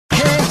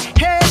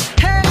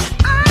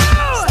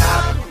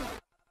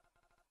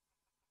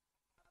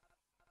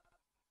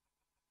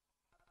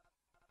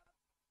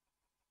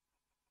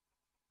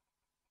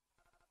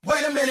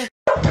a minute.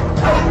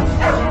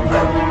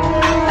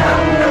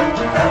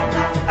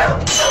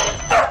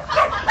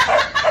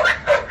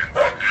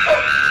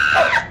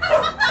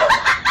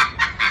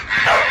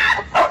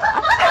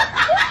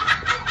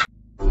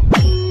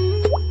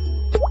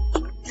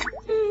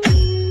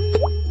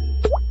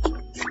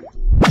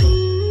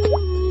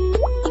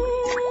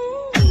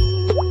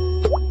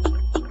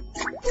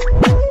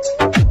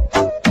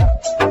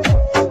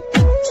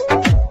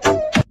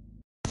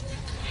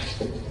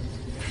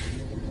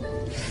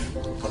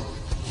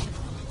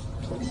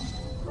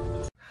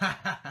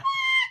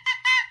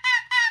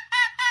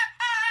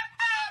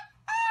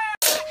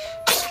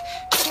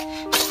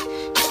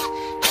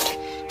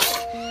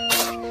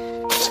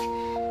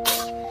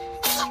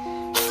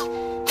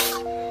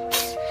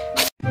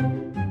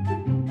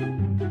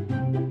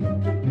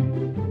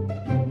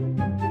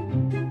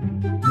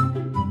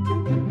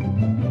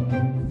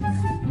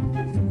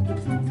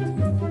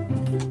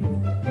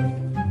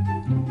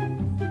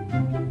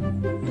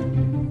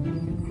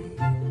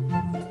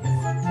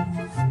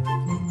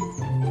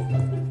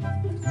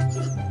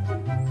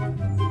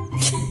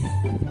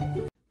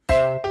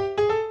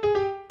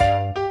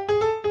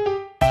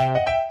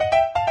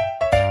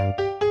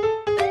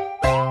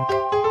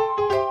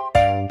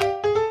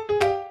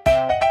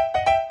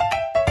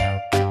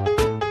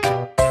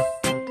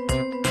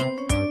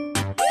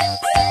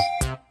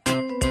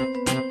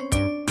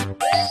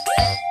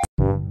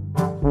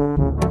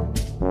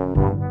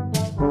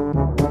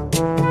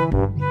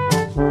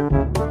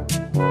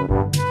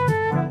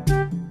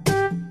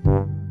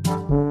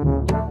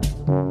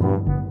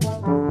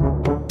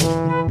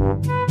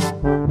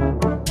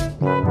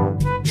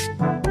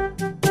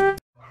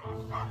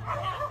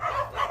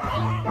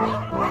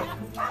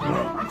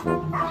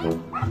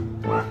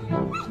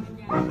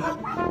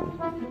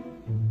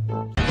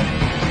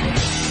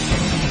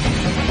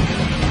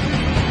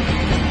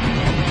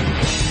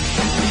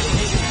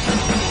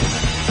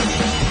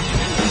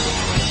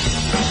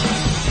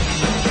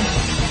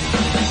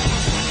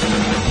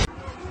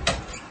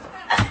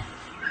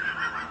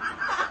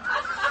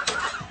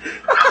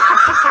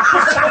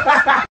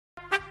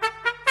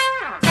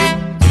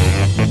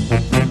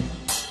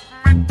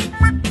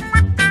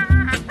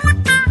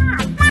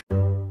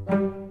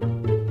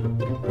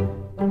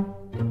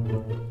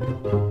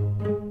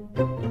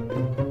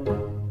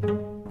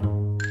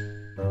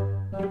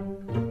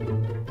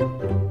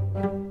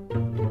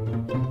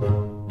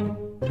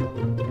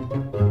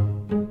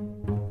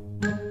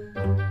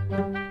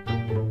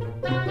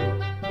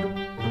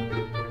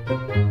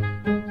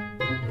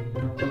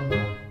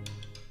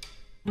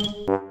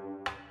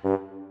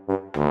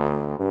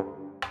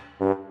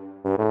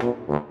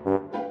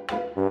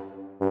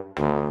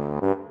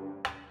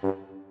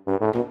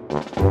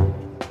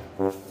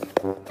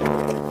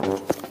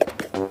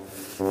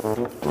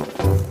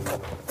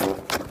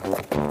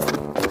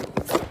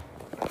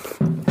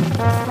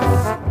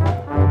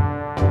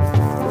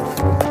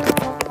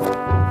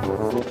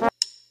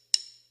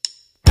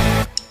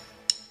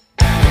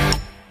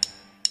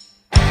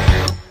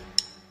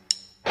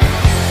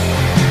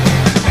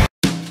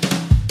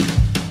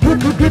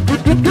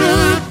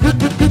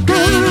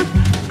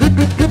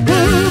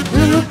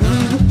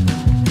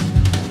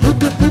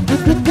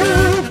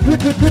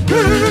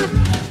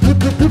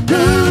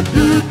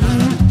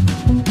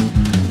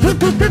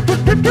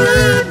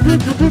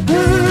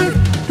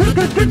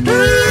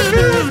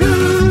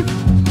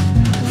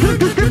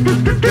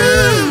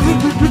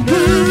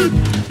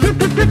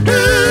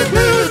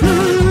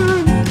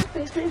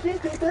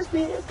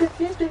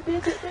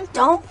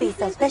 Don't be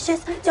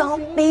suspicious,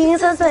 don't be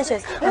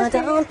suspicious,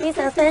 don't be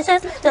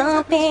suspicious,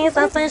 don't be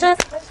suspicious.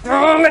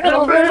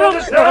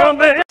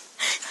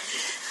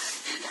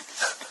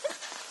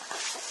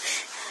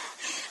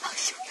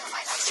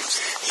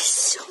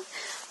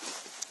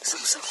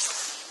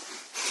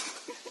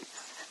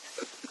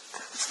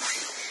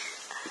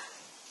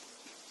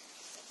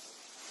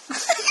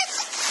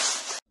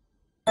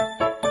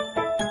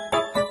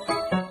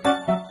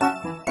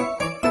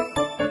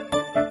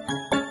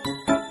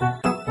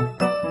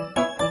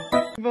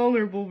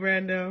 Vulnerable,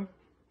 Brando.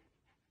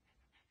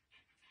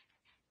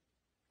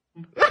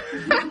 The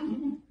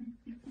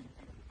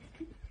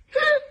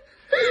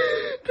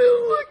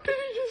look that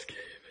he just gave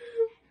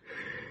him.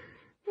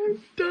 I'm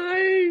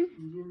dying.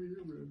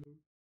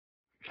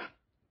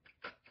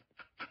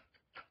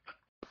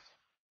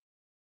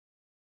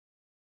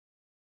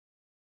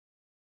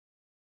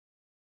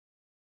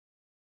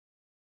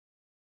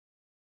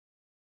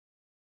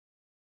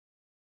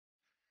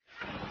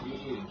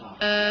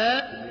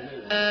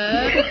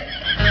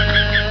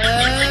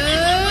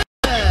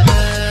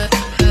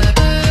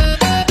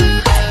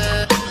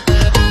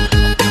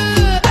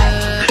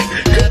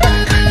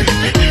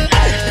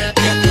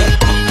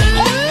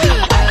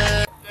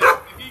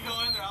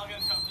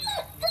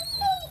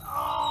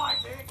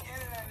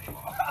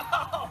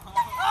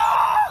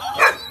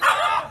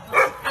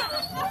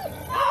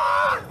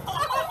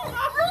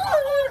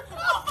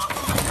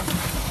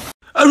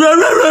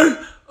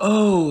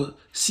 Oh,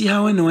 see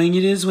how annoying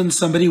it is when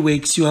somebody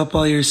wakes you up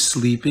while you're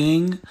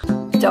sleeping?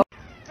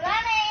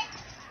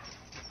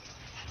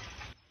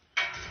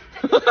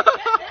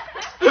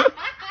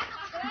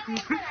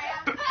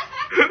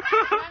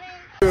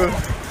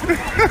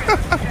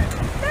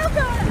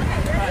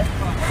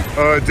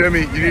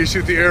 Demi, you need to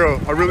shoot the arrow.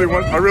 I really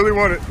want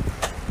it.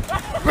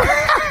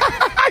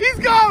 He's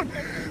gone!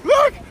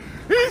 Look!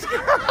 He's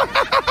gone!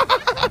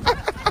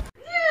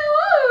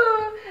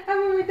 A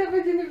mamãe tá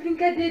fazendo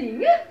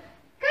brincadeirinha?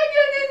 Cadê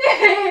o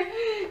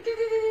neném?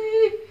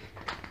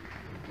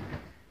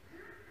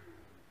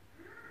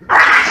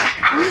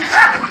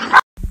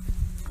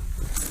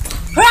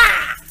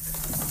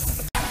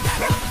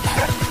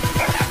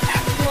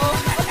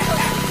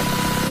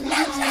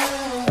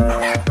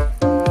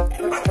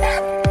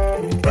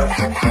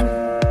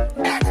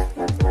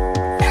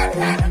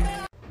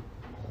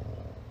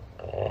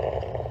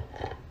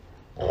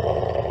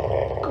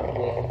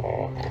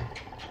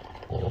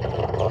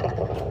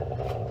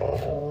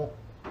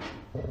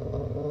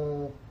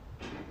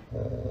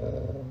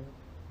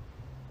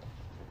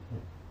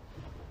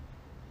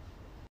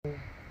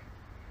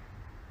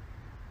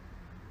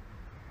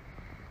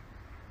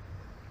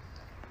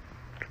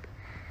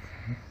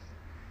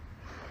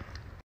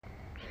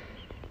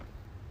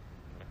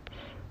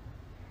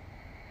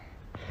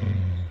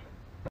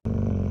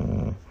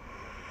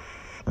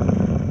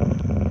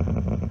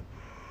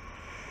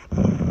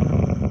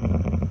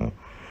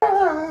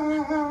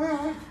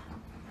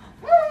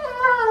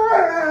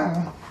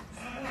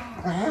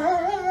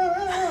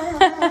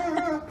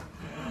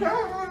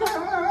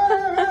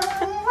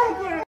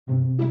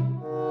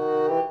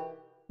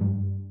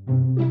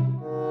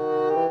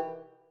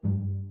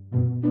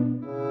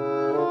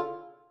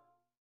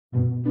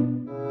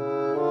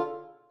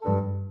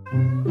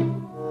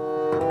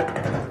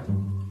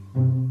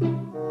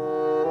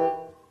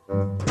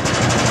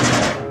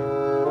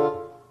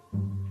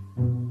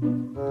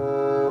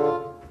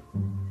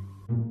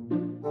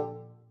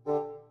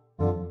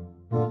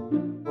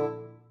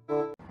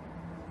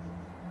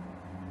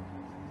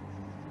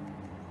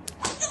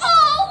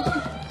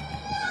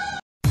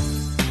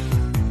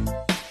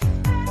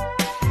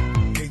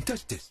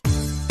 touch this.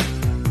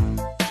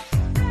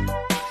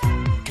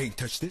 Can't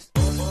touch this.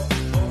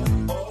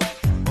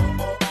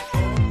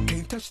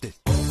 Can't touch this.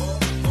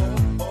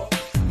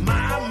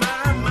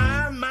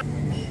 My.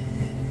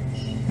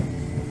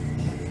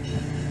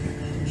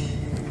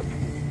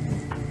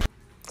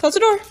 Close the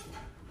door.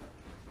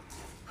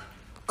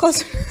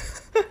 Close.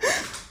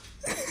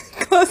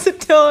 Close the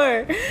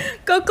door.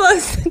 Go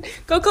close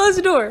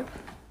the door.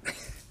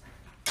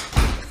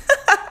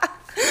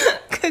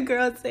 Good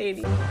girl,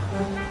 Sadie.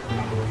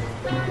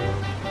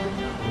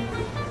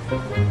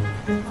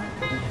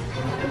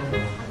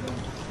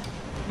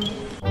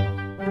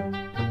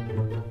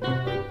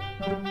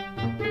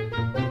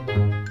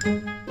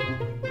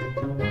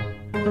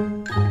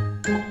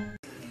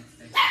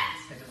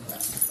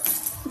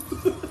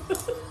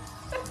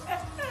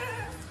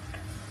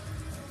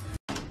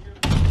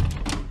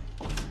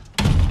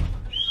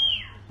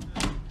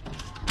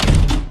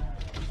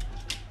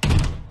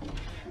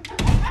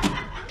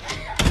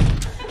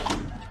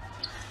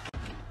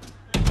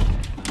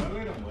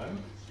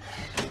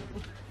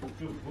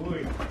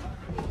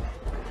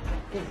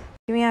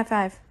 Give me a high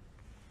five.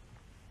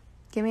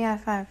 Give me a high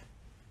five.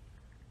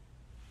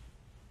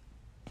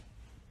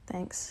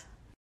 Thanks.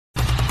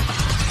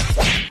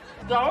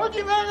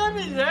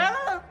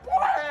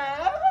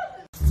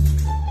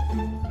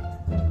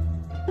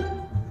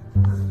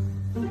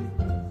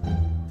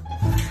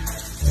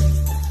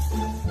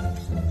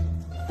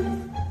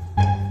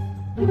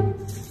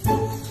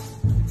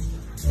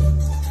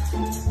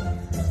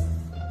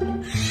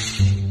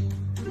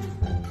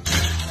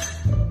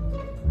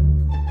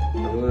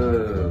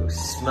 Ooh,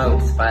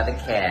 smoked by the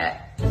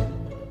cat.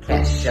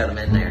 Cat shut him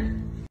in there.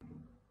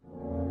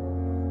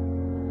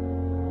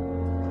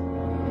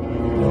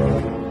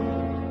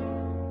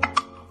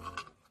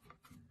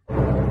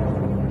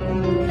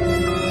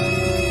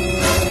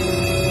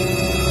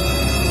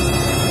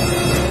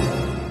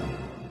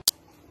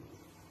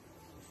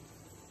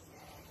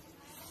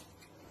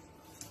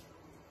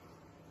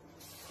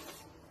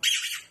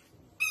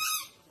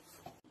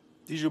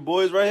 These your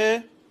boys right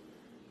here?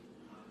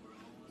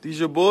 These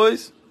your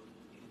boys?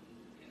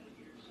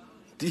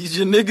 These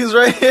your niggas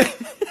right here?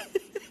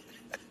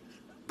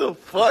 The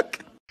fuck?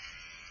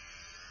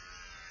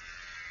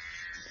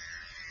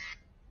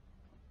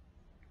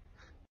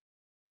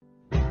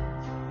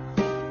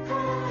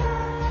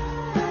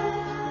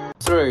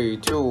 Three,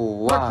 two,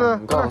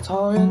 one, go！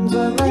 草原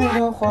最美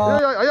的花。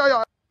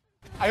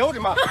哎呦我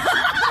的妈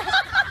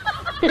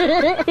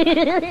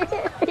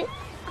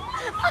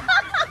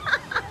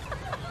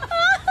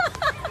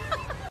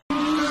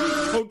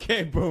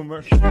！Okay,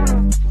 boomer.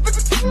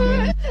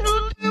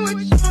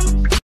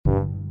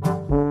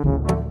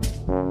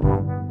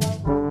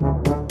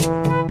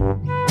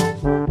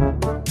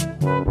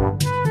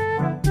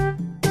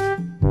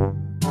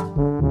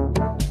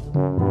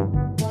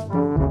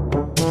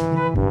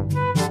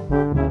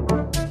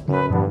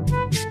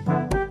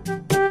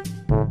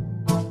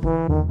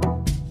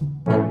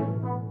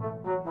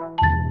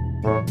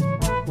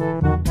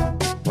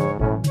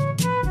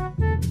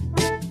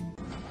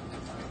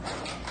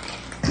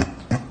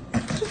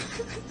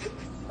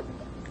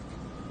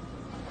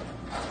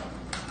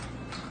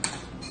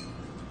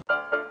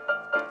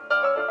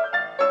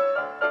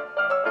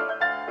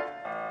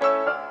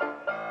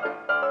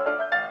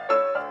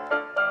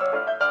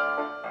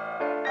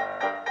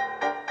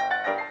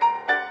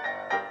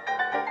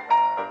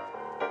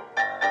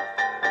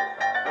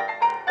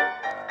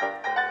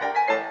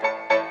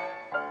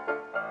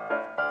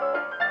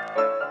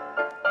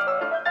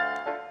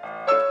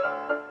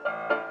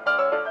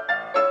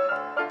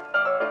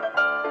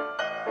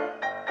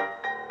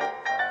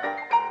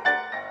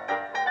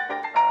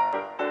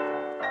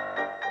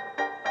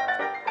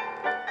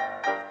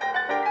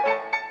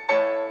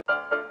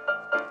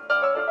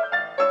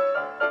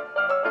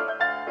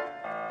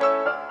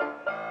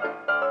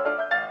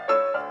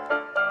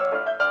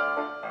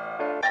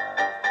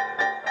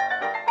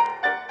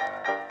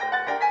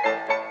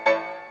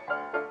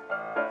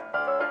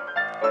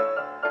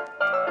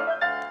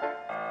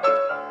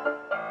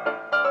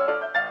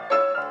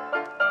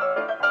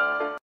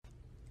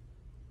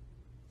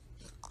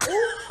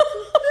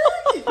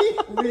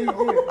 What do you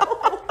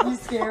do? You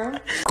scare him?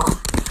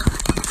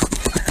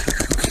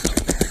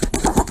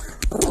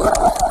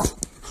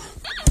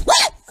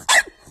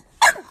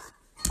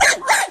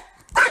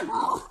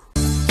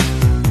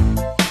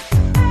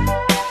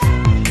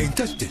 Can't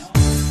touch this.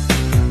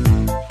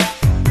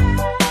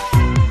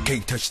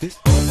 Can't touch this.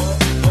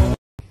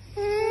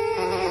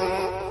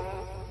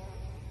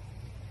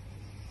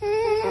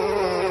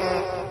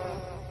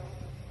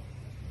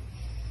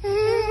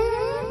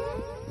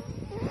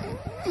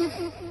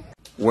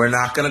 We're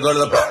not gonna go to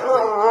the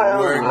park.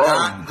 We're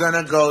not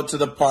gonna go to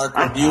the park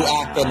with you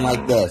acting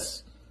like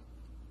this.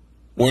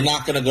 We're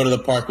not gonna go to the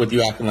park with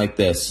you acting like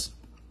this.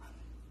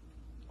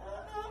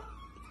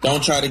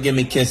 Don't try to give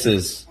me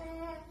kisses.